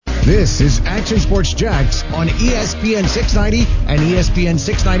This is Action Sports Jax on ESPN 690 and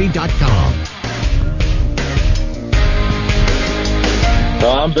ESPN690.com.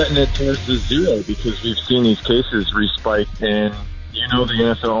 Well, I'm betting it towards the 0 because we've seen these cases respike, and you know the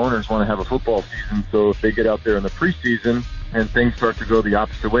NFL owners want to have a football season. So if they get out there in the preseason and things start to go the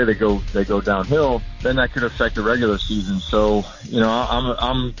opposite way, they go downhill, then that could affect the regular season. So, you know,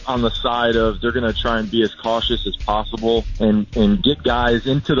 I'm on the side of they're going to try and be as cautious as possible and get guys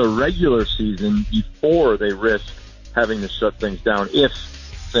into the regular season before they risk having to shut things down if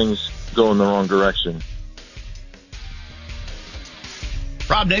things go in the wrong direction.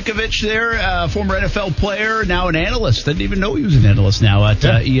 Rob Ninkovich there, former NFL player, now an analyst. Didn't even know he was an analyst now at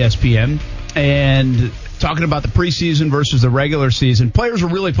ESPN. And talking about the preseason versus the regular season, players are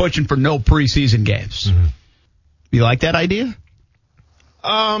really pushing for no preseason games. Mm-hmm. You like that idea?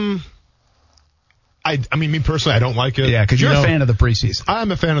 I mean, me personally, I don't like it. Yeah, because you're a fan of the preseason. I'm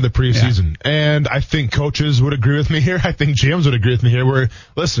a fan of the preseason, and I think coaches would agree with me here. I think GMs would agree with me here. Where,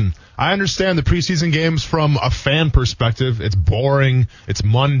 listen, I understand the preseason games from a fan perspective. It's boring. It's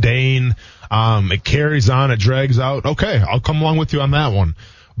mundane. It carries on. It drags out. Okay, I'll come along with you on that one.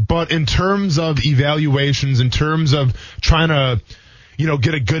 But in terms of evaluations, in terms of trying to,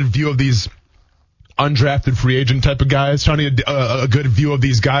 get a good view of these undrafted free agent type of guys, trying to get a good view of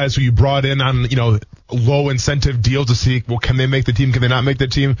these guys who you brought in on, low incentive deals to see, well, can they make the team? Can they not make the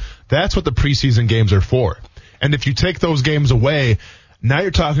team? That's what the preseason games are for. And if you take those games away, now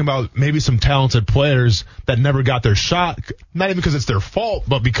you're talking about maybe some talented players that never got their shot, not even because it's their fault,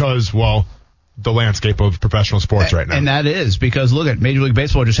 but because, the landscape of professional sports right now. And that is because, look at Major League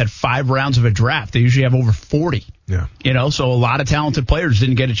Baseball just had 5 rounds of a draft. They usually have over 40. Yeah. So a lot of talented players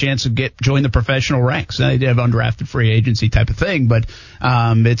didn't get a chance to join the professional ranks. They did have undrafted free agency type of thing, but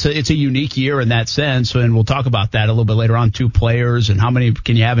it's a unique year in that sense, and we'll talk about that a little bit later on, 2 players and how many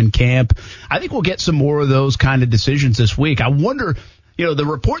can you have in camp. I think we'll get some more of those kind of decisions this week. I wonder, the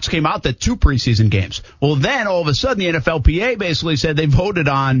reports came out that 2 preseason games. Well, then all of a sudden the NFLPA basically said they voted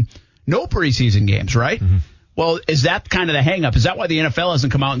on no preseason games, right? Mm-hmm. Well, is that kind of the hang-up? Is that why the NFL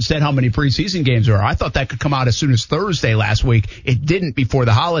hasn't come out and said how many preseason games there are? I thought that could come out as soon as Thursday last week. It didn't before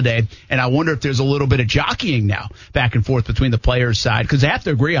the holiday, and I wonder if there's a little bit of jockeying now back and forth between the players' side because they have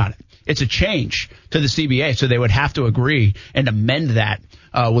to agree on it. It's a change to the CBA, so they would have to agree and amend that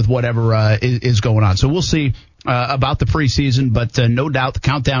with whatever is going on. So we'll see about the preseason, but no doubt the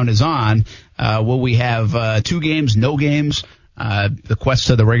countdown is on. Will we have 2 games, no games? The quest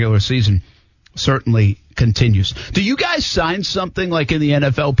to the regular season certainly continues. Do you guys sign something like in the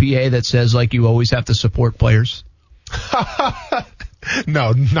NFLPA that says like you always have to support players?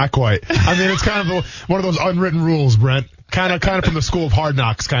 No, not quite. I mean, it's kind of one of those unwritten rules, Brent. Kind of from the School of Hard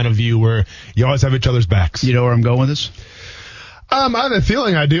Knocks kind of view where you always have each other's backs. You know where I'm going with this? I have a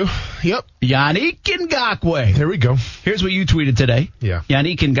feeling I do. Yep. Yannick Ngakoue. There we go. Here's what you tweeted today. Yeah.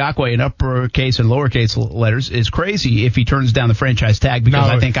 Yannick Ngakoue in uppercase and lowercase letters is crazy if he turns down the franchise tag because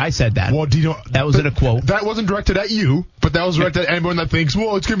I think I said that. Well, that was in a quote. That wasn't directed at you, but that was directed at anyone that thinks,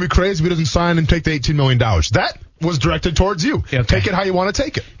 well, it's going to be crazy if he doesn't sign and take the $18 million. That was directed towards you. Okay. Take it how you want to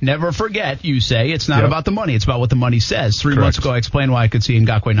take it. Never forget, you say, it's not about the money. It's about what the money says. 3 months ago, I explained why I could see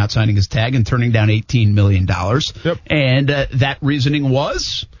Ngakoue not signing his tag and turning down $18 million. Yep. And that reasoning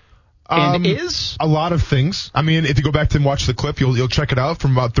was and is? A lot of things. I mean, if you go back and watch the clip, you'll check it out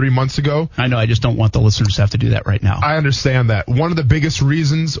from about 3 months ago. I know. I just don't want the listeners to have to do that right now. I understand that. One of the biggest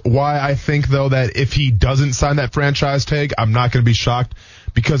reasons why I think, though, that if he doesn't sign that franchise tag, I'm not going to be shocked.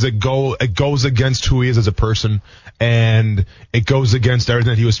 Because it goes against who he is as a person, and it goes against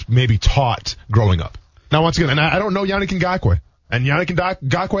everything that he was maybe taught growing up. Now, once again, and I don't know Yannick Ngakoue, and Yannick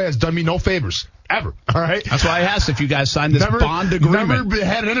Ngakoue has done me no favors. Ever. All right? That's why I asked if you guys signed this bond agreement. Never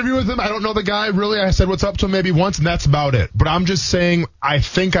had an interview with him. I don't know the guy, really. I said what's up to him maybe once, and that's about it. But I'm just saying, I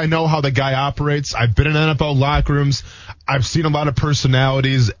think I know how the guy operates. I've been in NFL locker rooms. I've seen a lot of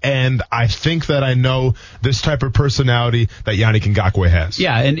personalities, and I think that I know this type of personality that Yannick Ngakoue has.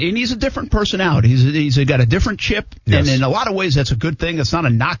 Yeah, and he's a different personality. He's got a different chip, yes. And in a lot of ways, that's a good thing. It's not a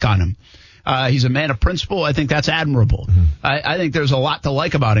knock on him. He's a man of principle. I think that's admirable. Mm-hmm. I think there's a lot to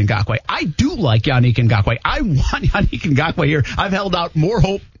like about Ngakoue. I do like Yannick Ngakoue. I want Yannick Ngakoue here. I've held out more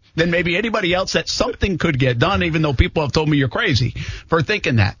hope than maybe anybody else that something could get done, even though people have told me you're crazy for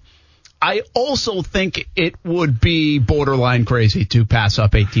thinking that. I also think it would be borderline crazy to pass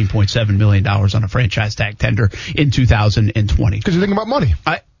up $18.7 million on a franchise tag tender in 2020. Because you're thinking about money.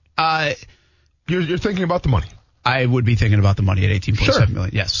 You're thinking about the money. I would be thinking about the money at $18.7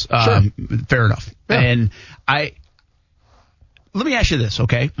 million. Yes. Sure. Fair enough. Yeah. And let me ask you this,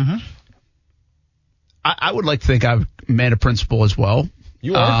 okay? Mm-hmm. I would like to think I'm a man of principle as well.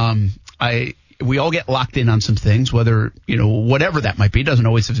 You are. We all get locked in on some things, whether, whatever that might be. It doesn't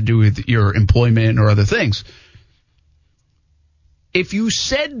always have to do with your employment or other things. If you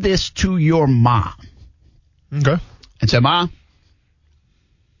said this to your mom, Okay. and said, Ma,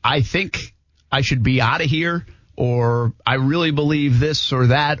 I think I should be out of here, or I really believe this or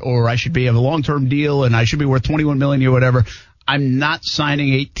that, or I should have a long-term deal and I should be worth $21 million or whatever, I'm not signing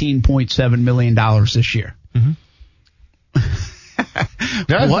 $18.7 million this year. Mm-hmm.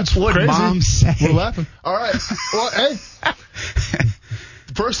 Yeah, what would crazy. Mom say? We're laughing. All right. Well, hey.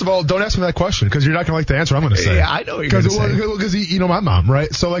 First of all, don't ask me that question because you're not going to like the answer I'm going to say. Yeah, I know what you're going to say. Because you know my mom,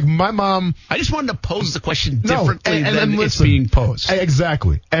 right? So, like, my mom... I just wanted to pose the question differently than listen, it's being posed.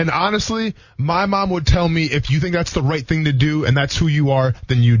 Exactly. And honestly, my mom would tell me, if you think that's the right thing to do and that's who you are,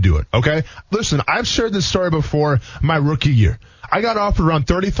 then you do it, okay? Listen, I've shared this story before my rookie year. I got offered around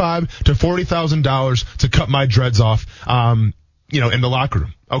 $35,000 to $40,000 to cut my dreads off, in the locker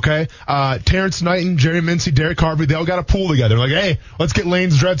room. Okay. Terrence Knighton, Jerry Mincy, Derek Harvey, they all got a pool together. Like, hey, let's get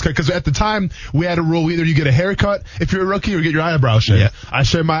Lane's dreads cut. Because at the time, we had a rule, either you get a haircut if you're a rookie or get your eyebrows shaved. Yeah. I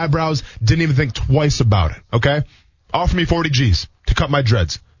shaved my eyebrows, didn't even think twice about it. Okay. Offer me 40 G's to cut my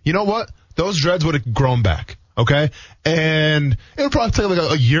dreads. You know what? Those dreads would have grown back. Okay. And it would probably take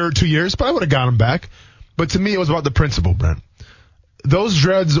like a year or 2 years, but I would have got them back. But to me, it was about the principle, Brent. Those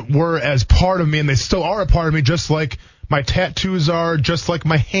dreads were as part of me, and they still are a part of me, just like my tattoos are, just like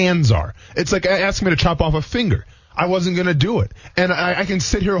my hands are. It's like asking me to chop off a finger. I wasn't going to do it. And I can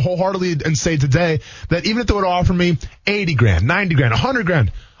sit here wholeheartedly and say today that even if they would offer me 80 grand, 90 grand, 100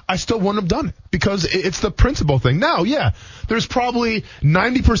 grand, I still wouldn't have done it because it's the principle thing. Now, yeah, there's probably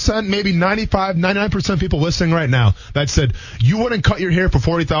 90%, maybe 95, 99% of people listening right now that said, you wouldn't cut your hair for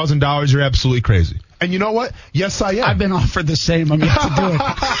 $40,000. You're absolutely crazy. And you know what? Yes, I am. I've been offered the same. I'm yet to do it.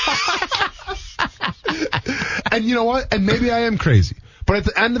 And you know what? And maybe I am crazy. But at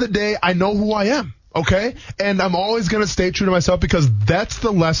the end of the day, I know who I am. Okay? And I'm always going to stay true to myself because that's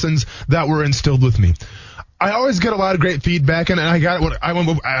the lessons that were instilled with me. I always get a lot of great feedback, and I got it.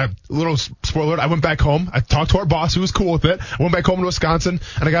 A little spoiler. I went back home. I talked to our boss, who was cool with it. I went back home to Wisconsin,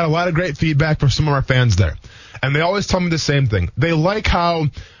 and I got a lot of great feedback from some of our fans there. And they always tell me the same thing. They like how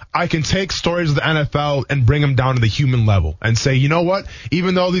I can take stories of the NFL and bring them down to the human level and say, you know what?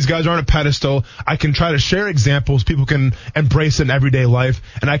 Even though these guys aren't a pedestal, I can try to share examples people can embrace in everyday life,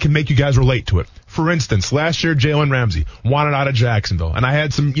 and I can make you guys relate to it. For instance, last year, Jalen Ramsey wanted out of Jacksonville. And I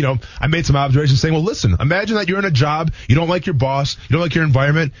had some, I made some observations saying, well, listen, imagine that you're in a job, you don't like your boss, you don't like your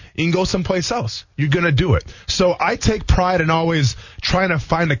environment, you can go someplace else. You're going to do it. So I take pride in always trying to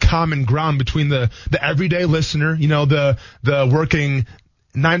find a common ground between the everyday listener, the working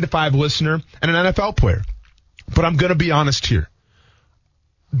 9-to-5 listener and an NFL player. But I'm going to be honest here.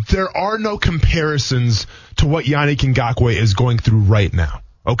 There are no comparisons to what Yannick Ngakoue is going through right now.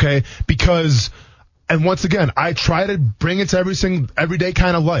 Okay? Because, and once again, I try to bring it to everyday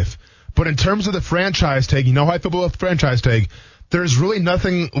kind of life. But in terms of the franchise tag, you know how I feel about the franchise tag, there's really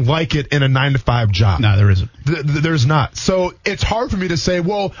nothing like it in a 9-to-5 job. No, there isn't. There's not. So it's hard for me to say,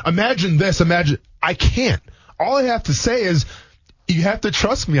 well, imagine this, I can't. All I have to say is, you have to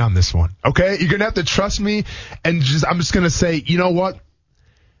trust me on this one, okay? You're going to have to trust me, and I'm just going to say, you know what?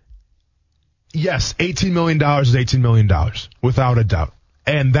 Yes, $18 million is $18 million, without a doubt.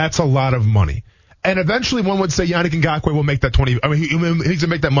 And that's a lot of money. And eventually one would say Yannick Ngakoue will make that he's going to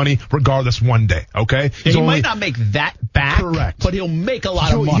make that money regardless one day, okay? He might not make that back, correct, but he'll make a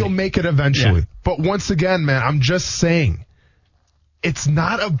lot of money. He'll make it eventually. Yeah. But once again, man, I'm just saying, it's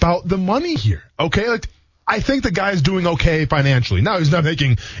not about the money here, okay? Like, I think the guy's doing okay financially. Now, he's not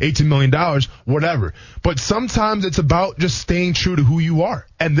making $18 million, whatever. But sometimes it's about just staying true to who you are.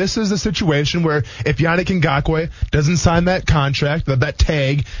 And this is a situation where if Yannick Ngakoue doesn't sign that contract, that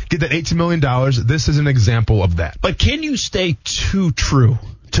tag, get that $18 million, this is an example of that. But can you stay too true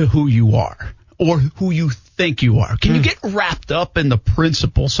to who you are or who you think you are? Can you get wrapped up in the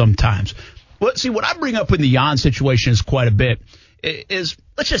principle sometimes? Well, see, what I bring up in the Jan situation is quite a bit. Is,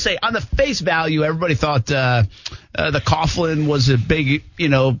 let's just say, on the face value, everybody thought the Coughlin was a big,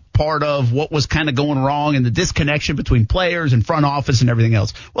 part of what was kind of going wrong and the disconnection between players and front office and everything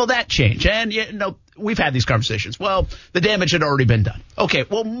else. Well, that changed. And, we've had these conversations. Well, the damage had already been done. Okay,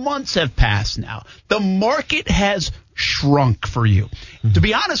 well, months have passed now. The market has shrunk for you. Mm-hmm. To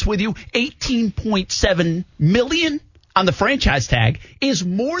be honest with you, $18.7 million on the franchise tag is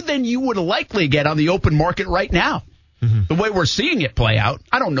more than you would likely get on the open market right now. Mm-hmm. The way we're seeing it play out,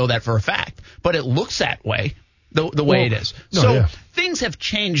 I don't know that for a fact, but it looks that way, the way it is. Things have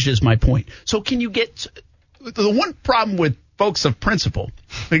changed is my point. So can you get the one problem with folks of principle,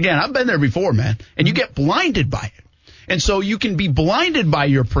 again, I've been there before, man, and you get blinded by it. And so you can be blinded by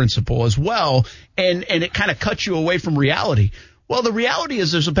your principal as well, and it kind of cuts you away from reality. Well, the reality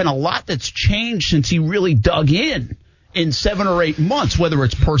is there's been a lot that's changed since he really dug in 7 or 8 months, whether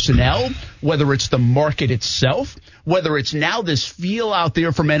it's personnel, whether it's the market itself, whether it's now this feel out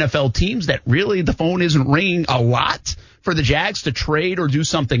there from NFL teams that really the phone isn't ringing a lot for the Jags to trade or do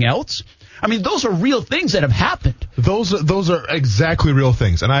something else. I mean, those are real things that have happened. Those are exactly real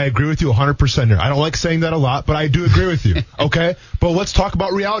things, and I agree with you 100% here. I don't like saying that a lot, but I do agree with you, okay? But let's talk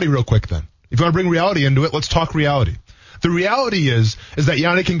about reality real quick then. If you want to bring reality into it, let's talk reality. The reality is that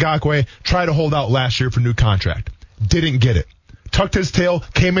Yannick Ngakoue tried to hold out last year for a new contract. Didn't get it. Tucked his tail,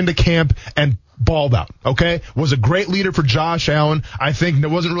 came into camp, and balled out, okay? Was a great leader for Josh Allen. I think there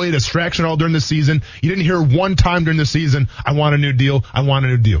wasn't really a distraction all during the season. You didn't hear one time during the season, I want a new deal, I want a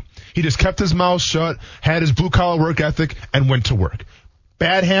new deal. He just kept his mouth shut, had his blue-collar work ethic, and went to work.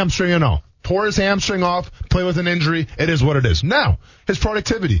 Bad hamstring and all. Tore his hamstring off, play with an injury. It is what it is. Now, his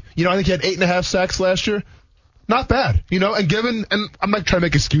productivity. I think he had 8.5 sacks last year. Not bad, and I'm not trying to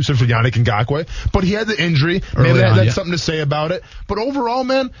make excuses for Yannick Ngakoue, but he had the injury. Maybe that's something to say about it. But overall,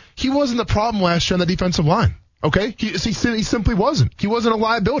 man, he wasn't the problem last year on the defensive line. Okay? He simply wasn't. He wasn't a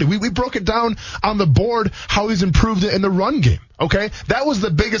liability. We broke it down on the board how he's improved it in the run game. Okay? That was the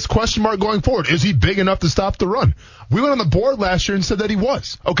biggest question mark going forward. Is he big enough to stop the run? We went on the board last year and said that he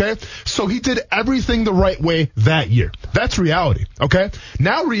was. Okay? So he did everything the right way that year. That's reality. Okay?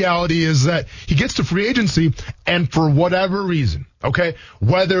 Now reality is that he gets to free agency and for whatever reason, okay,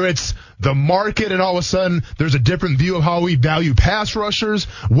 whether it's the market and all of a sudden there's a different view of how we value pass rushers,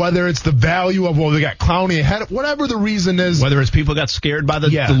 whether it's the value of, they got Clowney ahead, whatever the reason is. Whether it's people got scared by the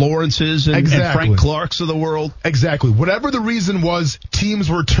Lawrences and Frank Clarks of the world. Exactly. Whatever the reason was, teams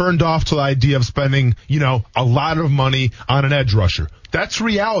were turned off to the idea of spending, a lot of money on an edge rusher. That's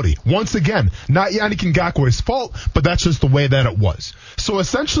reality. Once again, not Yannick Ngakoue's fault, but that's just the way that it was. So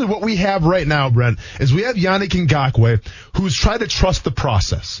essentially what we have right now, Brent, is we have Yannick Ngakoue who's tried to trust the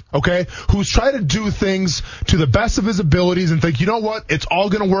process, okay? Who's tried to do things to the best of his abilities and think, you know what? It's all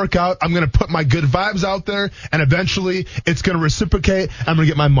going to work out. I'm going to put my good vibes out there, and eventually it's going to reciprocate. I'm going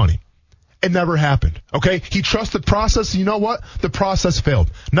to get my money. It never happened, okay? He trusted the process, and you know what? The process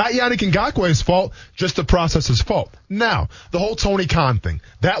failed. Not Yannick Ngakoue's fault, just the process's fault. Now, the whole Tony Khan thing,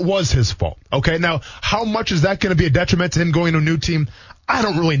 that was his fault, okay? Now, how much is that going to be a detriment to him going to a new team? I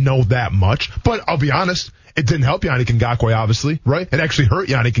don't really know that much, but I'll be honest, it didn't help Yannick Ngakoue, obviously, right? It actually hurt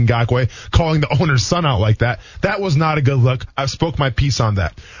Yannick Ngakoue calling the owner's son out like that. That was not a good look. I've spoke my piece on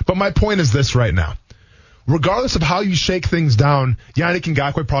that. But my point is this right now. Regardless of how you shake things down, Yannick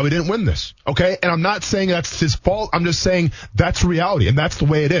Ngakoue probably didn't win this, okay? And I'm not saying that's his fault. I'm just saying that's reality, and that's the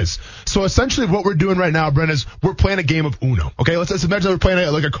way it is. So essentially what we're doing right now, Brent, is we're playing a game of Uno, okay? Let's imagine we're playing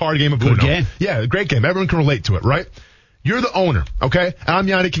a card game of Uno. Good game. Yeah, a great game. Everyone can relate to it, right? You're the owner, okay? And I'm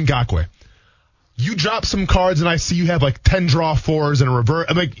Yannick Ngakoue. You drop some cards, and I see you have 10 draw fours and a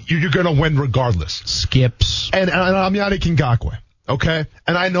revert. I'm like, you're going to win regardless. Skips. And I'm Yannick Ngakoue. Okay?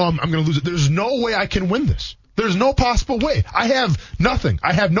 And I know I'm going to lose it. There's no way I can win this. There's no possible way. I have nothing.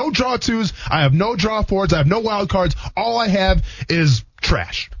 I have no draw twos. I have no draw fours. I have no wild cards. All I have is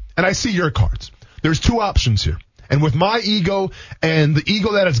trash. And I see your cards. There's two options here. And with my ego and the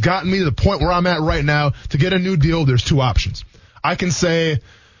ego that has gotten me to the point where I'm at right now to get a new deal, there's two options. I can say,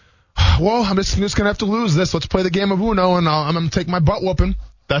 well, I'm just going to have to lose this. Let's play the game of Uno, and I'm going to take my butt whooping.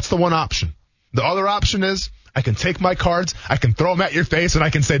 That's the one option. The other option is I can take my cards, I can throw them at your face, and I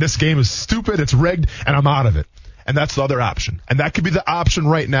can say this game is stupid, it's rigged, and I'm out of it. And that's the other option. And that could be the option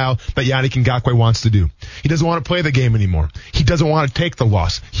right now that Yannick Ngakoue wants to do. He doesn't want to play the game anymore. He doesn't want to take the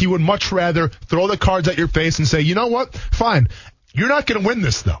loss. He would much rather throw the cards at your face and say, you know what? Fine. You're not going to win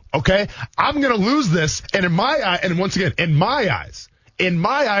this, though, okay? I'm going to lose this, and in my eye, and once again, in my eyes,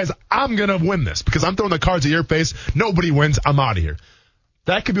 I'm going to win this because I'm throwing the cards at your face. Nobody wins. I'm out of here.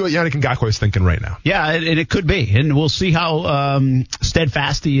 That could be what Yannick Ngakoue is thinking right now. Yeah, and it could be. And we'll see how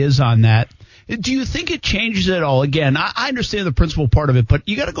steadfast he is on that. Do you think it changes at all? Again, I understand the principal part of it, but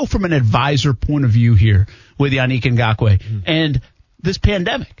you got to go from an advisor point of view here with Yannick Ngakoue. Mm-hmm. And this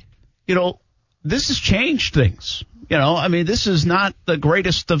pandemic, this has changed things. This is not the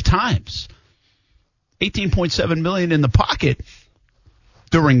greatest of times. $18.7 million in the pocket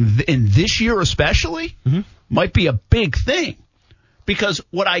in this year especially might be a big thing. Because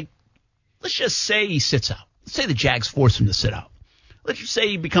let's just say he sits out. Let's say the Jags force him to sit out. Let's just say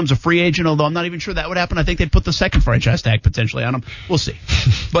he becomes a free agent, although I'm not even sure that would happen. I think they'd put the second franchise tag potentially on him. We'll see.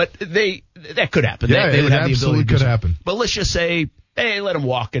 But that could happen. Yeah, they would have the ability absolutely to could happen. But let's just say, hey, let him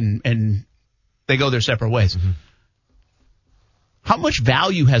walk and they go their separate ways. Mm-hmm. how much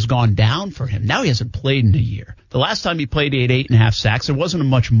value has gone down for him? Now he hasn't played in a year. The last time he played, he had 8.5 sacks. There wasn't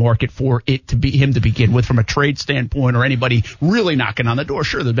much market for it to be him to begin with from a trade standpoint or anybody really knocking on the door.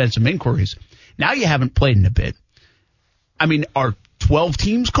 Sure, there've been some inquiries. Now you haven't played in a bit. I mean, are 12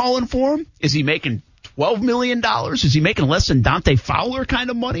 teams calling for him? Is he making $12 million? Is he making less than Dante Fowler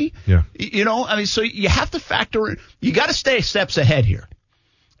kind of money? Yeah. You know, I mean, so you have to factor in. You got to stay steps ahead here.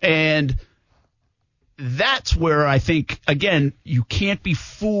 And that's where I think, again, you can't be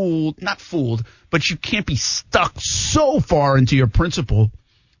not fooled, but you can't be stuck so far into your principle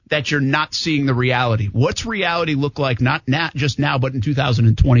that you're not seeing the reality. What's reality look like, not just now, but in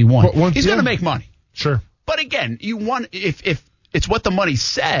 2021? He's going to make money. Sure. But again, you want, if it's what the money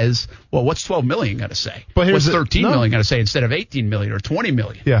says, well, what's $12 million going to say? But what's $13 million going to say instead of $18 million or $20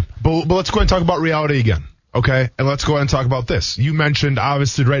 million? Yeah, but let's go ahead and talk about reality again. Okay, and let's go ahead and talk about this. You mentioned,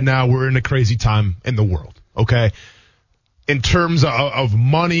 obviously, right now we're in a crazy time in the world, okay? In terms of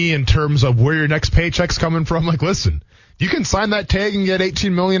money, in terms of where your next paycheck's coming from, like, listen, you can sign that tag and get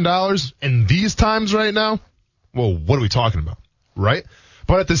 $18 million in these times right now? Well, what are we talking about, right?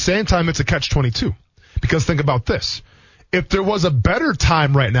 But at the same time, it's a catch-22. Because think about this. If there was a better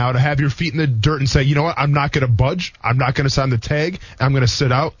time right now to have your feet in the dirt and say, you know what, I'm not going to budge, I'm not going to sign the tag, I'm going to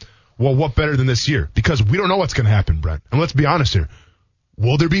sit out, well, what better than this year? Because we don't know what's going to happen, Brent. And let's be honest here.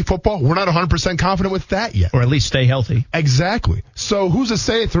 Will there be football? We're not 100% confident with that yet. Or at least stay healthy. Exactly. So who's to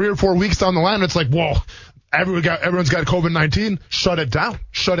say 3 or 4 weeks down the line, it's like, whoa, everyone's got COVID-19. Shut it down.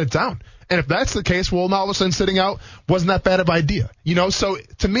 Shut it down. And if that's the case, well, now all of a sudden sitting out wasn't that bad of an idea. You know, so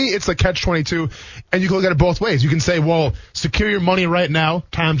to me, it's a catch-22, and you can look at it both ways. You can say, well, secure your money right now.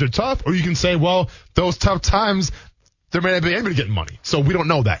 Times are tough. Or you can say, well, those tough times, there may not be anybody getting money. So we don't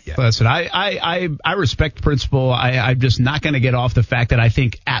know that yet. Listen, I respect the principle. I'm just not going to get off the fact that I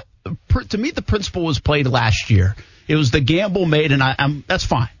think to me the principle was played last year. It was the gamble made, and that's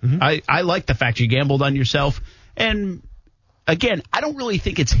fine. Mm-hmm. I like the fact you gambled on yourself. And again, I don't really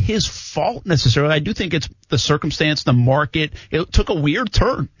think it's his fault necessarily. I do think it's the circumstance, the market. It took a weird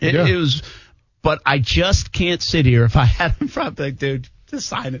turn. It was, but I just can't sit here if I had him front, like, dude. Just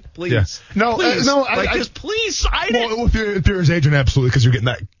sign it, please. Yeah. Please. Just please sign it. Well, if you're his agent, absolutely, because you're getting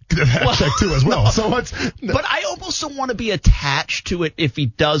that check too as well. So but I almost don't want to be attached to it if he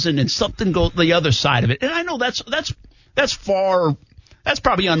doesn't, and something goes the other side of it. And I know that's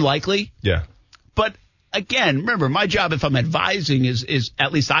probably unlikely. Yeah. But again, remember, my job, if I'm advising, is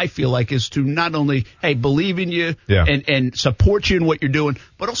at least I feel like, is to not only, hey, believe in you and support you in what you're doing,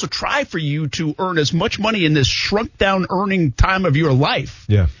 but also try for you to earn as much money in this shrunk down earning time of your life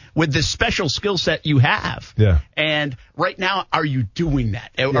with this special skill set you have. Yeah. And right now, are you doing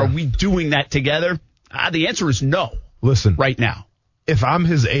that? Are we doing that together? The answer is no. Listen, right now, if I'm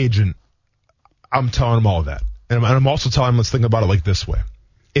his agent, I'm telling him all that. And I'm also telling him, let's think about it like this way.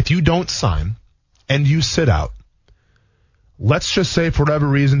 If you don't sign and you sit out, let's just say for whatever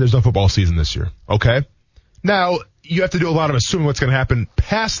reason there's no football season this year, okay? Now, you have to do a lot of assuming what's going to happen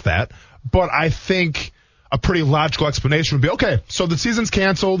past that, but I think a pretty logical explanation would be, okay, so the season's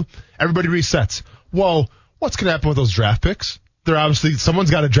canceled, everybody resets. Well, what's going to happen with those draft picks? They're obviously,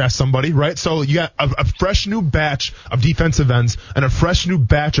 someone's got to draft somebody, right? So you got a fresh new batch of defensive ends and a fresh new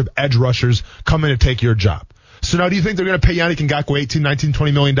batch of edge rushers coming to take your job. So now do you think they're going to pay Yannick Ngakoue $18, $19,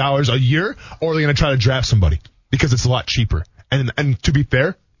 $20 million a year, or are they going to try to draft somebody because it's a lot cheaper? And to be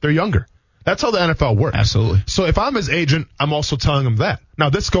fair, they're younger. That's how the NFL works. Absolutely. So if I'm his agent, I'm also telling him that.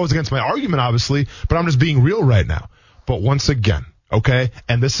 Now, this goes against my argument, obviously, but I'm just being real right now. But once again, okay,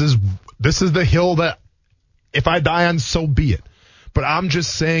 and this is the hill that if I die on, so be it. But I'm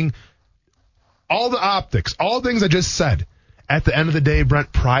just saying all the optics, all the things I just said, at the end of the day,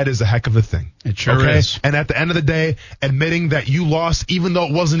 Brent, pride is a heck of a thing. It sure is. And at the end of the day, admitting that you lost, even though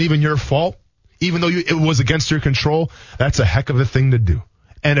it wasn't even your fault, even though it was against your control, that's a heck of a thing to do.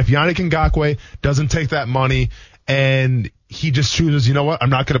 And if Yannick Ngakoue doesn't take that money and he just chooses, you know what, I'm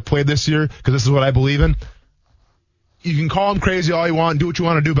not going to play this year because this is what I believe in, you can call him crazy all you want, do what you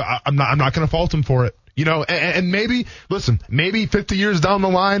want to do, but I'm not going to fault him for it. You know, and maybe, listen, maybe 50 years down the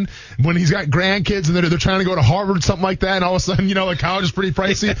line when he's got grandkids and they're trying to go to Harvard or something like that, and all of a sudden, you know, the college is pretty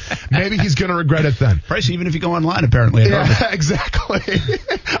pricey, maybe he's going to regret it then. Pricey even if you go online, apparently. Yeah, exactly.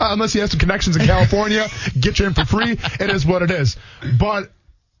 Unless you have some connections in California, get you in for free, it is what it is. But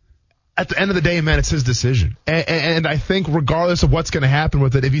at the end of the day, man, it's his decision. And I think regardless of what's going to happen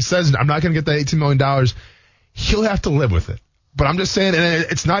with it, if he says, I'm not going to get that $18 million, he'll have to live with it. But I'm just saying, and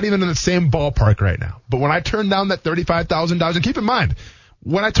it's not even in the same ballpark right now. But when I turned down that $35,000, and keep in mind,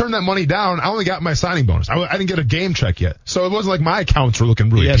 when I turned that money down, I only got my signing bonus. I didn't get a game check yet. So it wasn't like my accounts were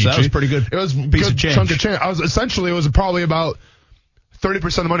looking really peachy. That was pretty good. It was a good chunk of change. It was probably about 30%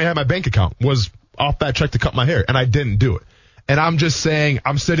 of the money I had in my bank account was off that check to cut my hair, and I didn't do it. And I'm just saying,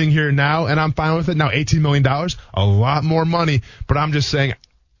 I'm sitting here now, and I'm fine with it. Now, $18 million, a lot more money, but I'm just saying,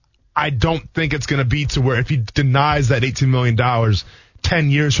 I don't think it's going to be to where if he denies that $18 million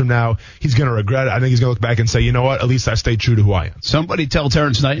 10 years from now, he's going to regret it. I think he's going to look back and say, you know what, at least I stayed true to who I am. Somebody tell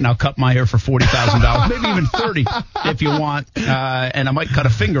Terrence Knight, and I'll cut my hair for $40,000, maybe even $30 if you want, and I might cut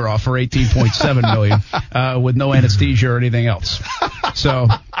a finger off for $18.7 million with no anesthesia or anything else. So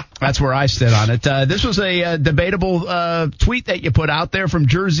that's where I stood on it. This was a debatable tweet that you put out there from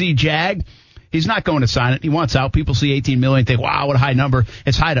Jersey Jag. He's not going to sign it. He wants out. People see $18 million and think, wow, what a high number.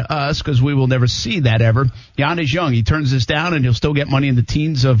 It's high to us because we will never see that ever. Jan is young. He turns this down, and he'll still get money in the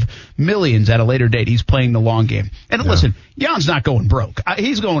teens of millions at a later date. He's playing the long game. And listen, Jan's not going broke.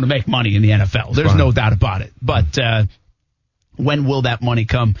 He's going to make money in the NFL. There's no doubt about it. But when will that money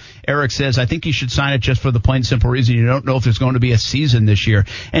come? Eric says, I think you should sign it just for the plain simple reason you don't know if there's going to be a season this year.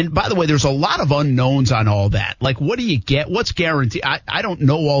 And by the way, there's a lot of unknowns on all that. Like, what do you get? What's guaranteed? I don't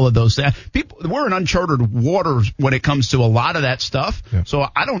know all of those things. We're in uncharted waters when it comes to a lot of that stuff. Yeah. So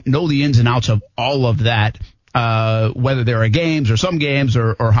I don't know the ins and outs of all of that, whether there are games or some games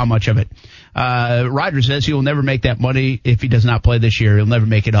or how much of it. Roger says he will never make that money if he does not play this year. He'll never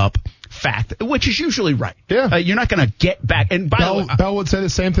make it up. Fact, which is usually right. Yeah. You're not going to get back. And by the way, Bell would say the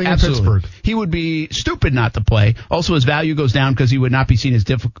same thing absolutely. in Pittsburgh. He would be stupid not to play. Also, his value goes down because he would not be seen as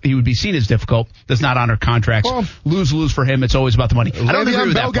difficult. He would be seen as difficult. Does not honor contracts. Well, lose for him. It's always about the money. I don't agree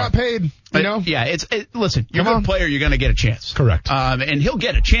with Bell that. Got paid. You know? Yeah. Listen. You're a good player. You're going to get a chance. Correct. And he'll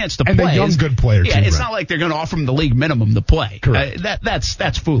get a chance to play. And a young good player. Yeah. Too, it's right. not like they're going to offer him the league minimum to play. Correct.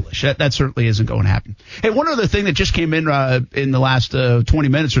 That's foolish. That certainly isn't going to happen. Hey, one other thing that just came in the last 20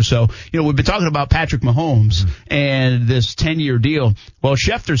 minutes or so. We've been talking about Patrick Mahomes and this 10-year deal. Well,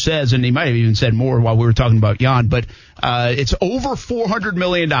 Schefter says, and he might have even said more while we were talking about Jan, but it's over $400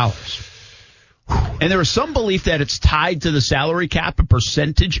 million. And there is some belief that it's tied to the salary cap, a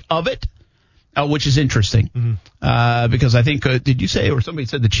percentage of it, which is interesting. Because I think, did you say, or somebody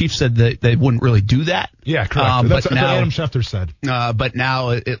said, the Chiefs said that they wouldn't really do that? Yeah, correct. That's what now, Adam Schefter said. But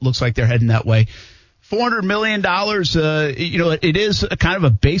now it looks like they're heading that way. $400 million, it is a kind of a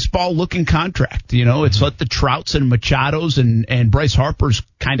baseball-looking contract. It's what the Trouts and Machados and Bryce Harper's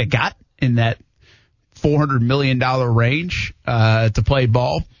kind of got in that $400 million range to play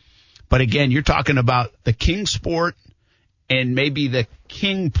ball. But again, you're talking about the king sport and maybe the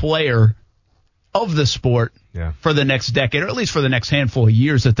king player of the sport for the next decade, or at least for the next handful of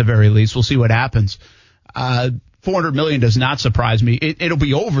years at the very least. We'll see what happens. $400 million does not surprise me. It'll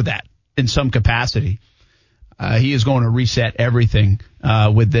be over that in some capacity. He is going to reset everything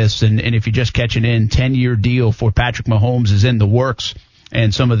with this. And if you're just catching in, 10-year deal for Patrick Mahomes is in the works,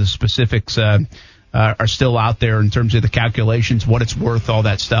 and some of the specifics are still out there in terms of the calculations, what it's worth, all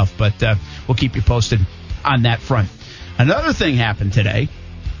that stuff. But we'll keep you posted on that front. Another thing happened today.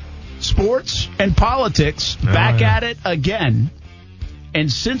 Sports and politics back at it again.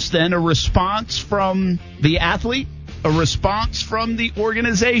 And since then, a response from the athlete, a response from the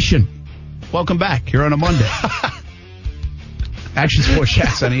organization. Welcome back here on a Monday. Action Sports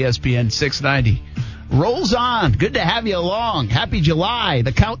Jacks on ESPN 690. Rolls on. Good to have you along. Happy July.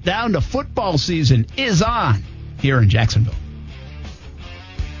 The countdown to football season is on here in Jacksonville.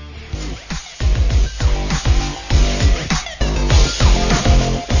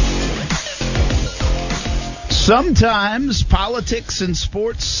 Sometimes politics and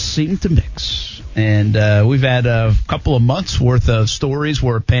sports seem to mix. And we've had a couple of months worth of stories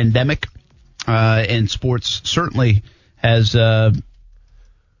where a pandemic and sports certainly has kind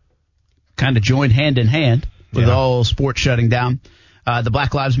of joined hand in hand with all sports shutting down. The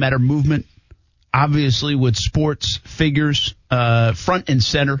Black Lives Matter movement, obviously with sports figures front and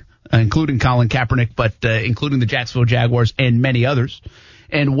center, including Colin Kaepernick, but including the Jacksonville Jaguars and many others.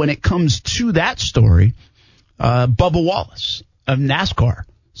 And when it comes to that story, Bubba Wallace of NASCAR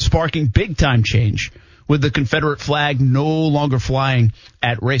sparking big-time change with the Confederate flag no longer flying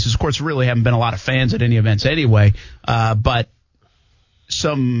at races. Of course, there really haven't been a lot of fans at any events anyway, but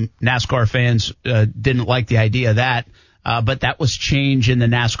some NASCAR fans didn't like the idea of that, but that was change in the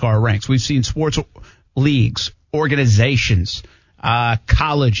NASCAR ranks. We've seen sports leagues, organizations,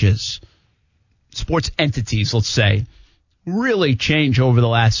 colleges, sports entities, let's say, really change over the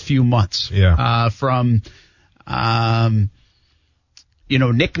last few months. From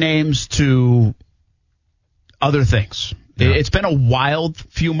nicknames to other things. It's been a wild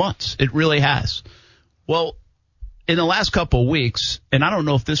few months. It really has. Well, in the last couple of weeks, and I don't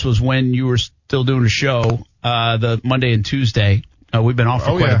know if this was when you were still doing a show, the Monday and Tuesday. We've been off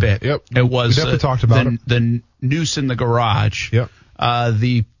for quite a bit. Yep. It was we definitely talked about it. The noose in the garage. Yep.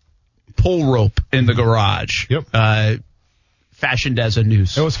 the pull rope in the garage. Yep. Fashioned as a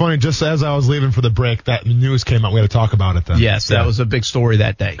noose. It was funny, just as I was leaving for the break, that news came out. We had to talk about it then. Yes, that was a big story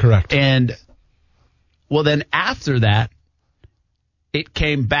that day. Correct. And, well, then after that, it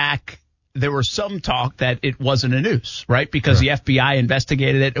came back. There was some talk that it wasn't a noose, right? Because the FBI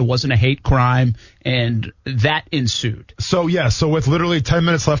investigated it. It wasn't a hate crime, and that ensued. So with literally 10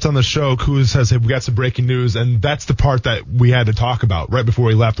 minutes left on the show, Kuz says, hey, we got some breaking news, and that's the part that we had to talk about right before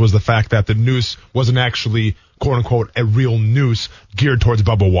we left, was the fact that the noose wasn't actually, quote-unquote, a real noose geared towards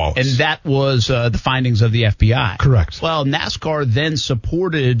Bubba Wallace. And that was the findings of the FBI. Correct. Well, NASCAR then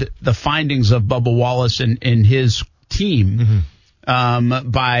supported the findings of Bubba Wallace and his team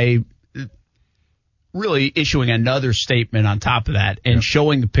by really issuing another statement on top of that and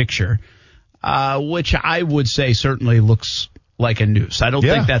showing the picture, which I would say certainly looks like a noose. I don't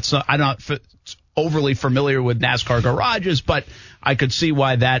think I'm not overly familiar with NASCAR garages, but I could see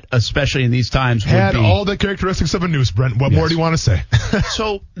why that, especially in these times, had would be all the characteristics of a noose, Brent. What more do you want to say?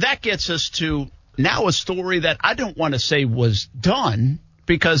 So that gets us to now a story that I don't want to say was done,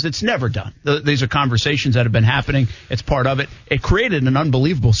 because it's never done. These are conversations that have been happening. It's part of it. It created an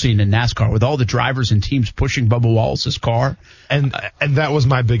unbelievable scene in NASCAR with all the drivers and teams pushing Bubba Wallace's car. And that was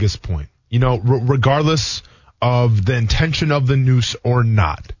my biggest point. You know, regardless of the intention of the noose or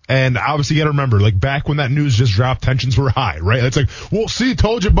not. And obviously you got to remember, like back when that news just dropped, tensions were high, right? It's like, well, see,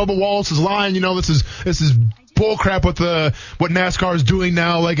 told you Bubba Wallace is lying. You know, this is bullcrap with what NASCAR is doing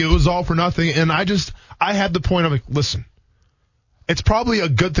now. Like it was all for nothing. And I had the point of like, listen, it's probably a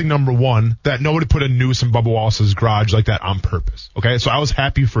good thing, number one, that nobody put a noose in Bubba Wallace's garage like that on purpose. Okay. So I was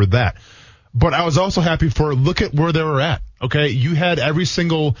happy for that. But I was also happy for, look at where they were at. Okay. You had every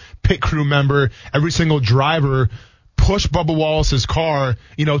single pit crew member, every single driver push Bubba Wallace's car,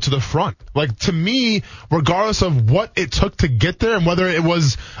 you know, to the front. Like, to me, regardless of what it took to get there and whether it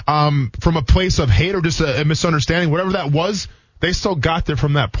was from a place of hate or just a misunderstanding, whatever that was, they still got there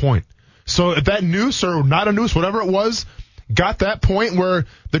from that point. So if that noose or not a noose, whatever it was, got that point where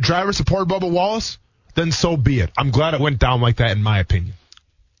the driver supported Bubba Wallace, then so be it. I'm glad it went down like that, in my opinion.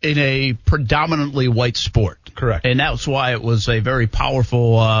 In a predominantly white sport. Correct. And that's why it was a very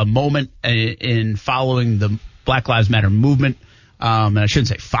powerful moment in following the Black Lives Matter movement. And I shouldn't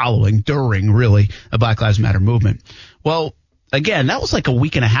say following, during, really, the Black Lives Matter movement. Well, again, that was like a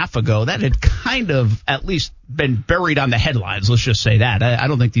week and a half ago. That had kind of at least been buried on the headlines. Let's just say that. I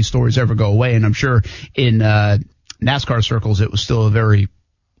don't think these stories ever go away. And I'm sure in NASCAR circles, it was still a very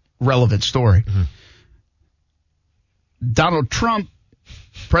relevant story. Mm-hmm.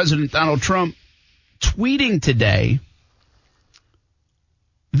 President Donald Trump tweeting today,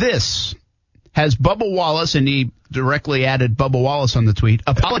 this has Bubba Wallace, and he directly added Bubba Wallace on the tweet,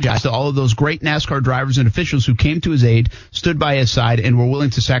 apologized to all of those great NASCAR drivers and officials who came to his aid, stood by his side, and were willing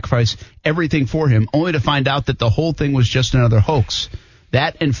to sacrifice everything for him, only to find out that the whole thing was just another hoax.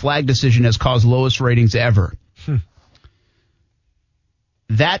 That and flag decision has caused lowest ratings ever.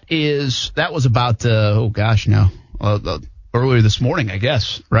 That was about, earlier this morning, I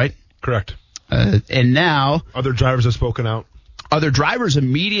guess, right? Correct. And now other drivers have spoken out. Other drivers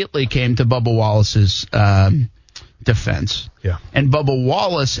immediately came to Bubba Wallace's defense. Yeah. And Bubba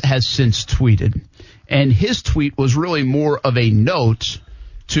Wallace has since tweeted. And his tweet was really more of a note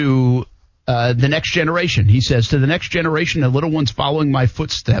to the next generation. He says, to the next generation, the little ones following my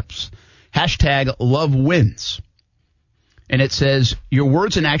footsteps, #LoveWins. And it says, your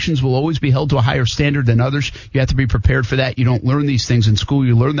words and actions will always be held to a higher standard than others. You have to be prepared for that. You don't learn these things in school.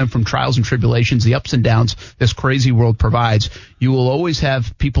 You learn them from trials and tribulations, the ups and downs this crazy world provides. You will always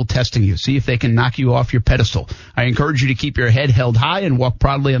have people testing you. See if they can knock you off your pedestal. I encourage you to keep your head held high and walk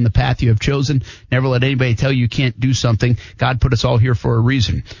proudly on the path you have chosen. Never let anybody tell you can't do something. God put us all here for a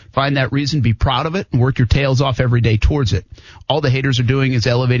reason. Find that reason, be proud of it, and work your tails off every day towards it. All the haters are doing is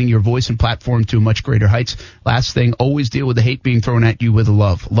elevating your voice and platform to much greater heights. Last thing, always deal with the hate being thrown at you with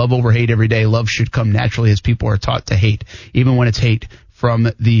love. Love over hate every day. Love should come naturally as people are taught to hate, even when it's hate from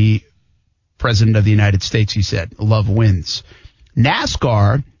the President of the United States, he said. Love wins.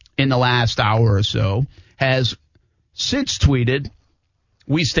 NASCAR, in the last hour or so, has since tweeted,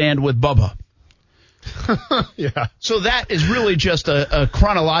 we stand with Bubba. Yeah. So that is really just a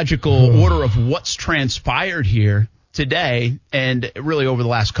chronological order of what's transpired here today and really over the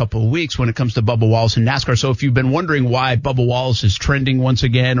last couple of weeks when it comes to Bubba Wallace and NASCAR. So if you've been wondering why Bubba Wallace is trending once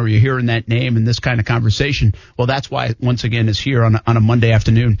again, or you're hearing that name in this kind of conversation, well, that's why it once again is here on a Monday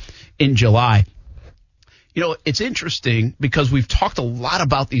afternoon in July. You know, it's interesting because we've talked a lot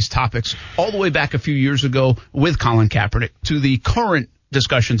about these topics all the way back a few years ago with Colin Kaepernick to the current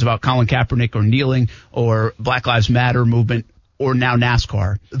discussions about Colin Kaepernick or kneeling or Black Lives Matter movement or now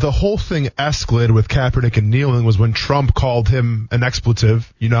NASCAR. The whole thing escalated with Kaepernick and kneeling was when Trump called him an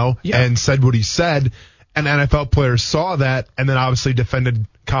expletive, and said what he said. And NFL players saw that and then obviously defended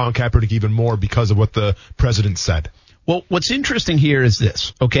Colin Kaepernick even more because of what the president said. Well, what's interesting here is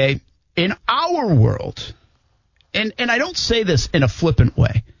this, okay? In our world, and I don't say this in a flippant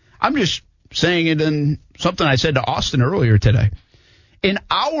way. I'm just saying it in something I said to Austin earlier today. In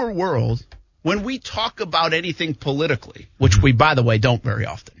our world, when we talk about anything politically, which we, by the way, don't very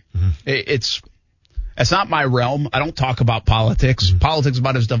often, it's not my realm. I don't talk about politics. Politics is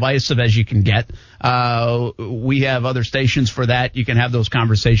about as divisive as you can get. We have other stations for that. You can have those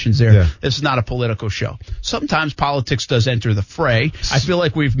conversations there. Yeah. This is not a political show. Sometimes politics does enter the fray. I feel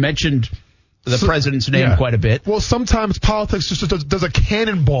like we've mentioned the president's name quite a bit. Well, sometimes politics just does a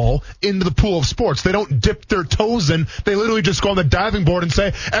cannonball into the pool of sports. They don't dip their toes in. They literally just go on the diving board and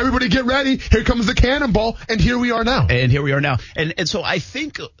say, everybody get ready. Here comes the cannonball. And here we are now. And so I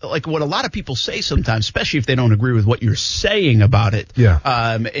think like what a lot of people say sometimes, especially if they don't agree with what you're saying about it,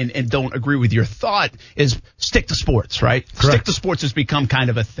 and don't agree with your thought, is stick to sports, right? Correct. Stick to sports has become kind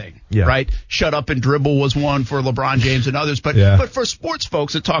of a thing, right? Shut up and dribble was one for LeBron James and others. But for sports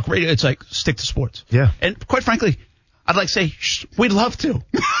folks that talk radio, it's like stick to sports. Yeah. And quite frankly, I'd like to say, we'd love to.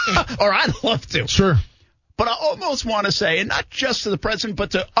 Or I'd love to. Sure. But I almost want to say, and not just to the president,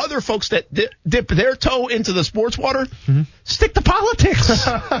 but to other folks that dip their toe into the sports water, stick to politics.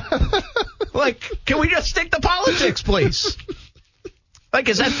 Like, can we just stick to politics, please? Like,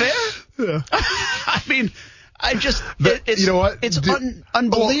 is that fair? Yeah. I mean, it's, you know what? It's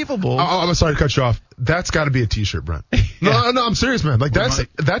unbelievable. I'm sorry to cut you off. That's got to be a T-shirt, Brent. No, I'm serious, man. Like that's a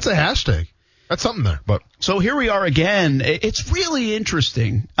hashtag. That's something there. But so here we are again. It's really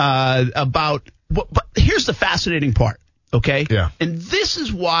interesting but here's the fascinating part. Okay. Yeah. And this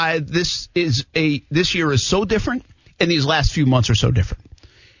is why this year is so different, and these last few months are so different.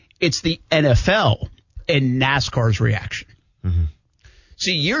 It's the NFL and NASCAR's reaction. Mm-hmm.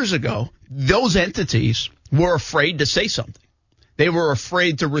 See, years ago, those entities were afraid to say something. They were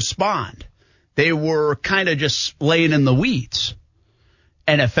afraid to respond. They were kind of just laying in the weeds.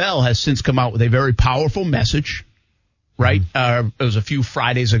 NFL has since come out with a very powerful message, right? It was a few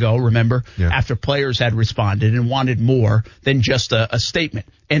Fridays ago, remember, after players had responded and wanted more than just a statement.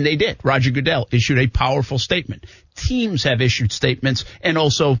 And they did. Roger Goodell issued a powerful statement. Teams have issued statements and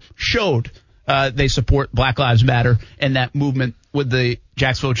also showed they support Black Lives Matter and that movement with the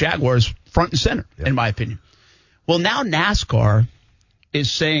Jacksonville Jaguars front and center, in my opinion. Well, now NASCAR is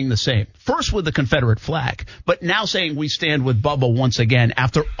saying the same. First with the Confederate flag, but now saying we stand with Bubba once again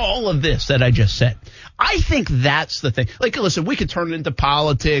after all of this that I just said. I think that's the thing. Like, listen, we could turn it into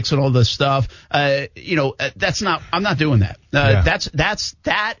politics and all this stuff. That's not, I'm not doing that.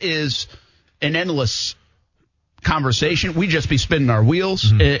 That is an endless conversation. We'd just be spinning our wheels,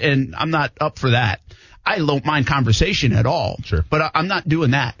 and I'm not up for that. I don't mind conversation at all, but I'm not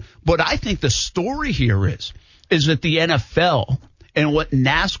doing that. But I think the story here is that the NFL and what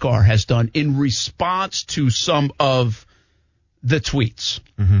NASCAR has done in response to some of the tweets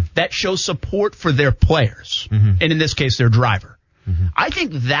that show support for their players, and in this case, their driver. I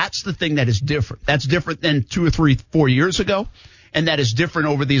think that's the thing that is different. That's different than 2 or 3, 4 years ago, and that is different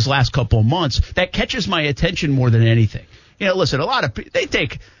over these last couple of months. That catches my attention more than anything. Listen, a lot of they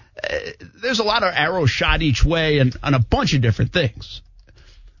take there's a lot of arrows shot each way and on a bunch of different things,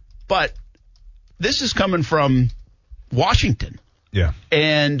 but this is coming from Washington. Yeah.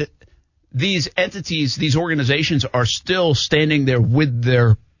 And these entities, these organizations are still standing there with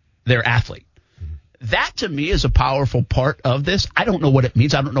their athlete. That to me is a powerful part of this. I don't know what it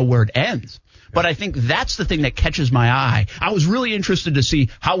means. I don't know where it ends. But I think that's the thing that catches my eye. I was really interested to see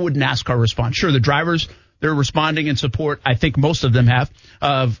how would NASCAR respond. Sure, the drivers, they're responding in support. I think most of them have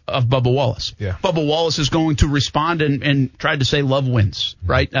of Bubba Wallace. Yeah. Bubba Wallace is going to respond and try to say love wins,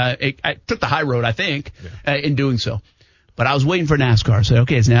 right? I took the high road, I think, in doing so. But I was waiting for NASCAR to say,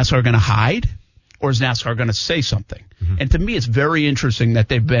 okay, is NASCAR going to hide or is NASCAR going to say something? And to me, it's very interesting that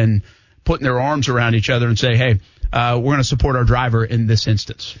they've been putting their arms around each other and say, hey, we're going to support our driver in this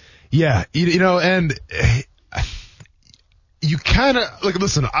instance. Yeah, and you kind of, like,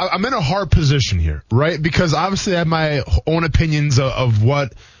 listen, I'm in a hard position here, right? Because obviously I have my own opinions of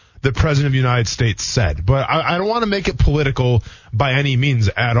what the President of the United States said. But I don't want to make it political by any means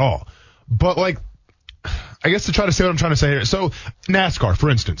at all. But, like, I guess to try to say what I'm trying to say here. So NASCAR, for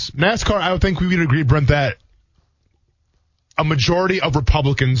instance. NASCAR, I would think we would agree, Brent, that a majority of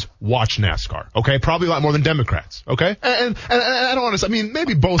Republicans watch NASCAR, okay? Probably a lot more than Democrats, okay? And I don't want to,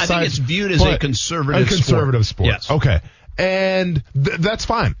 maybe both sides. I think it's viewed as a conservative sport. Yes. Okay. And that's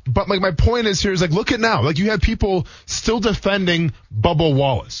fine. But like my point is here is like, look at now. Like you have people still defending Bubba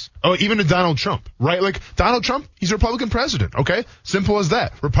Wallace. Oh, even to Donald Trump, right? Like Donald Trump, he's a Republican president. Okay. Simple as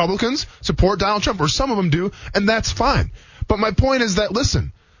that. Republicans support Donald Trump, or some of them do. And that's fine. But my point is that,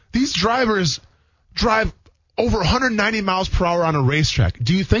 listen, these drivers drive over 190 miles per hour on a racetrack.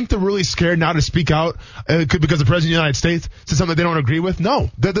 Do you think they're really scared now to speak out because the President of the United States says something they don't agree with?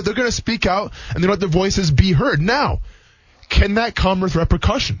 No. They're going to speak out and they let their voices be heard. Now, can that come with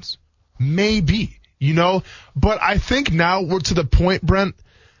repercussions? Maybe, But I think now we're to the point, Brent,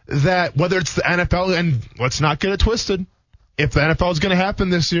 that whether it's the NFL, and let's not get it twisted, if the NFL is going to happen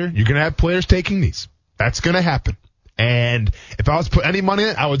this year, you're going to have players taking these. That's going to happen. And if I was to put any money in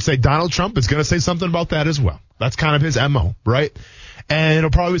it, I would say Donald Trump is going to say something about that as well. That's kind of his MO, right? And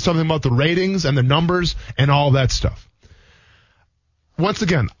it'll probably be something about the ratings and the numbers and all that stuff. Once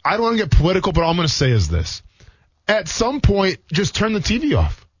again, I don't want to get political, but all I'm going to say is this. At some point, just turn the TV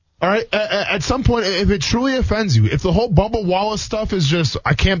off. All right? At some point, if it truly offends you, if the whole Bubba Wallace stuff is just,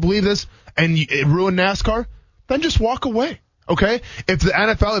 I can't believe this, and it ruined NASCAR, then just walk away. Okay? If the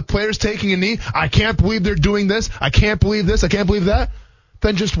NFL, if players taking a knee, I can't believe they're doing this, I can't believe this, I can't believe that,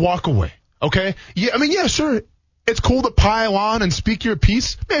 then just walk away. Okay? Yeah, sure. It's cool to pile on and speak your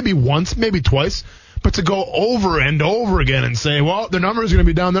piece, maybe once, maybe twice, but to go over and over again and say, well, the number is going to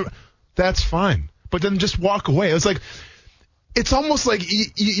be down there, that's fine. But then just walk away. It's almost like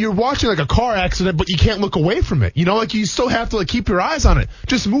you're watching like a car accident, but you can't look away from it. Like you still have to like keep your eyes on it.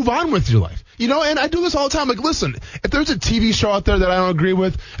 Just move on with your life. And I do this all the time. Like, listen, if there's a TV show out there that I don't agree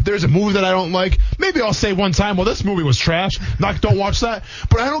with, if there's a movie that I don't like, maybe I'll say one time, well, this movie was trash. Don't watch that.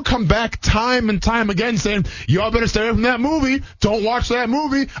 But I don't come back time and time again saying, y'all better stay away from that movie. Don't watch that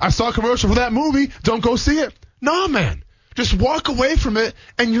movie. I saw a commercial for that movie. Don't go see it. No, man. Just walk away from it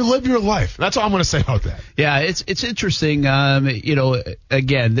and you live your life. That's all I'm going to say about that. Yeah, it's interesting.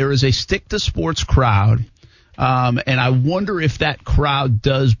 Again, there is a stick to sports crowd. And I wonder if that crowd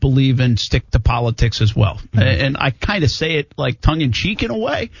does believe in stick to politics as well. Mm-hmm. And I kind of say it like tongue in cheek in a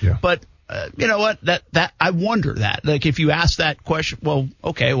way. Yeah. But you know what? That I wonder that. Like if you ask that question, well,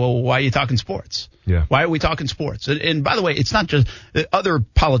 why are you talking sports? Yeah. Why are we talking sports? And by the way, it's not just other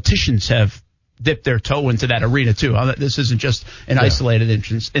politicians have dip their toe into that arena too. This isn't just an isolated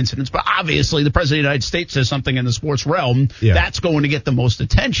incident, but obviously the President of the United States says something in the sports realm that's going to get the most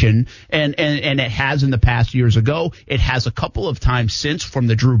attention, and it has in the past years ago. It has a couple of times since, from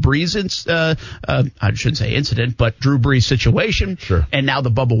the Drew Brees I shouldn't say incident, but Drew Brees situation, and now the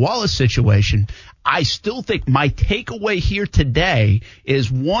Bubba Wallace situation. I still think my takeaway here today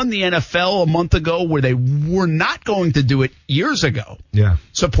is, one, the NFL a month ago, where they were not going to do it years ago,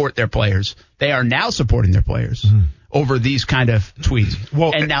 support their players. They are now supporting their players over these kind of tweets.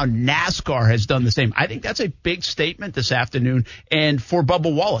 Well, and now NASCAR has done the same. I think that's a big statement this afternoon, and for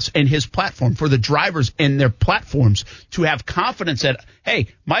Bubba Wallace and his platform, for the drivers and their platforms to have confidence that, hey,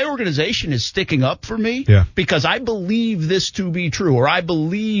 my organization is sticking up for me because I believe this to be true, or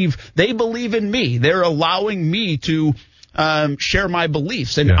they believe in me. They're allowing me to share my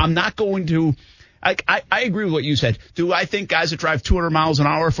beliefs, and I'm not going to. I agree with what you said. Do I think guys that drive 200 miles an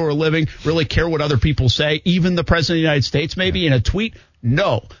hour for a living really care what other people say? Even the President of the United States, maybe in a tweet?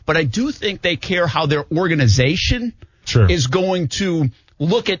 No. But I do think they care how their organization is going to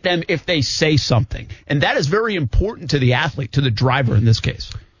look at them if they say something. And that is very important to the athlete, to the driver in this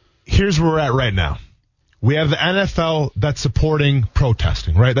case. Here's where we're at right now. We have the NFL that's supporting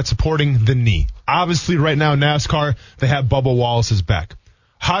protesting, right? That's supporting the knee. Obviously, right now, NASCAR, they have Bubba Wallace's back.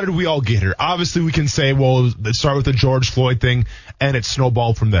 How did we all get here? Obviously, we can say, well, let's start with the George Floyd thing, and it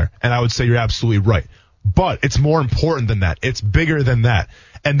snowballed from there. And I would say you're absolutely right. But it's more important than that. It's bigger than that.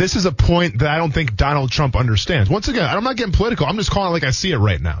 And this is a point that I don't think Donald Trump understands. Once again, I'm not getting political. I'm just calling it like I see it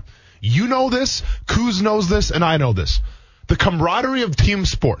right now. You know this, Kuz knows this, and I know this. The camaraderie of team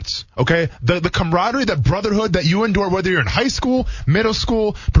sports, okay? The camaraderie, that brotherhood that you endure, whether you're in high school, middle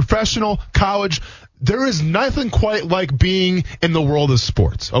school, professional, college, there is nothing quite like being in the world of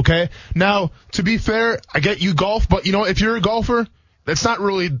sports, okay? Now, to be fair, I get you golf, but, if you're a golfer, that's not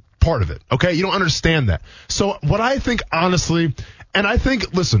really part of it, okay? You don't understand that. So what I think, honestly, and I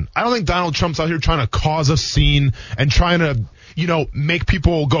think, listen, I don't think Donald Trump's out here trying to cause a scene and trying to, make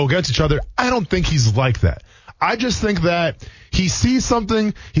people go against each other. I don't think he's like that. I just think that he sees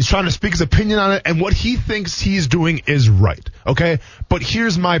something, he's trying to speak his opinion on it, and what he thinks he's doing is right, okay? But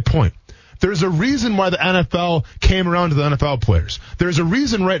here's my point. There's a reason why the NFL came around to the NFL players. There's a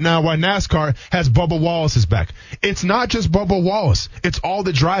reason right now why NASCAR has Bubba Wallace's back. It's not just Bubba Wallace. It's all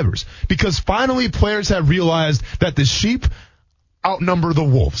the drivers. Because finally players have realized that the sheep outnumber the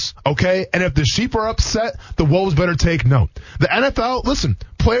wolves, okay? And if the sheep are upset, the wolves better take note. The NFL, listen,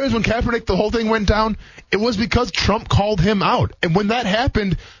 players, when Kaepernick, the whole thing went down, it was because Trump called him out. And when that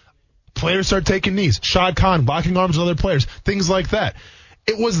happened, players started taking knees. Shad Khan locking arms with other players, things like that.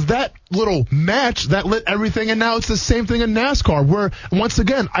 It was that little match that lit everything, and now it's the same thing in NASCAR, where, once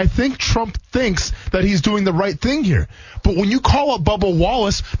again, I think Trump thinks that he's doing the right thing here. But when you call up Bubba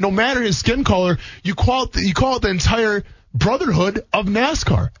Wallace, no matter his skin color, you call it the entire brotherhood of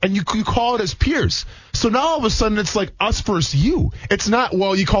NASCAR, and you call it as peers. So now all of a sudden it's like us versus you. It's not,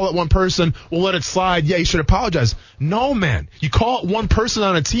 well, you call it one person, we'll let it slide, yeah, you should apologize. No, man. You call it one person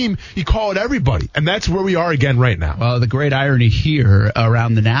on a team, you call it everybody. And that's where we are again right now. Well, the great irony here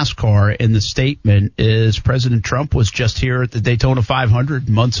around the NASCAR in the statement is President Trump was just here at the Daytona 500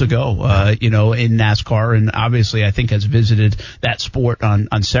 months ago, in NASCAR, and obviously I think has visited that sport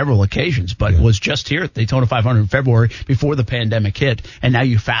on several occasions, but was just here at Daytona 500 in February before the pandemic hit. And now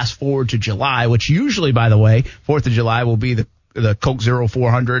you fast forward to July, which usually, by the way, 4th of July will be the Coke Zero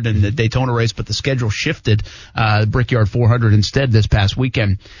 400 and the Daytona race, but the schedule shifted, Brickyard 400 instead this past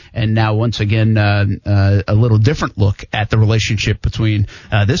weekend. And now once again, a little different look at the relationship between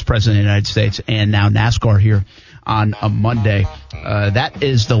this president of the United States and now NASCAR here on a Monday. That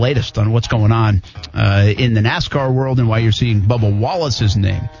is the latest on what's going on in the NASCAR world and why you're seeing Bubba Wallace's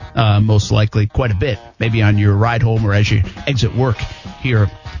name most likely quite a bit, maybe on your ride home or as you exit work here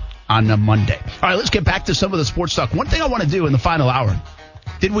on a Monday. All right, let's get back to some of the sports talk. One thing I want to do in the final hour,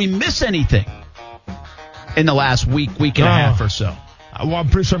 did we miss anything in the last week and a half or so? Well, I'm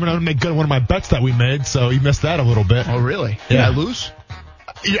pretty sure I'm going to make good on one of my bets that we made, so you missed that a little bit. Oh, really? Did I lose?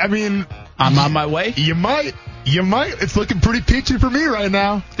 I mean, I'm on my way? You might. It's looking pretty peachy for me right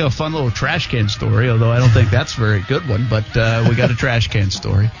now. Got a fun little trash can story, although I don't think that's a very good one, but we got a trash can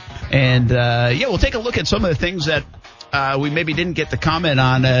story. And, we'll take a look at some of the things that we maybe didn't get to comment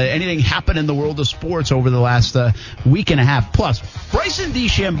on. Anything happened in the world of sports over the last week and a half. Plus, Bryson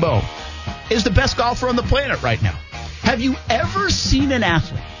DeChambeau is the best golfer on the planet right now. Have you ever seen an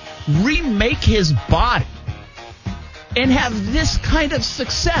athlete remake his body and have this kind of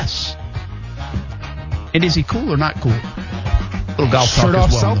success? And is he cool or not cool? Little golf talk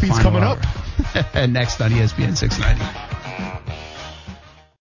as well. Selfies coming up. And next on ESPN 690.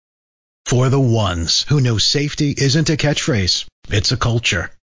 For the ones who know safety isn't a catchphrase, it's a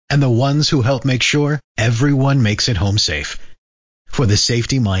culture. And the ones who help make sure everyone makes it home safe. For the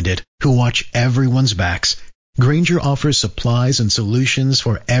safety-minded who watch everyone's backs, Grainger offers supplies and solutions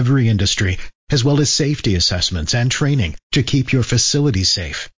for every industry, as well as safety assessments and training to keep your facilities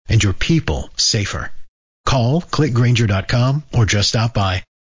safe and your people safer. Call, click Grainger.com, or just stop by.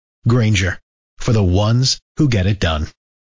 Grainger, for the ones who get it done.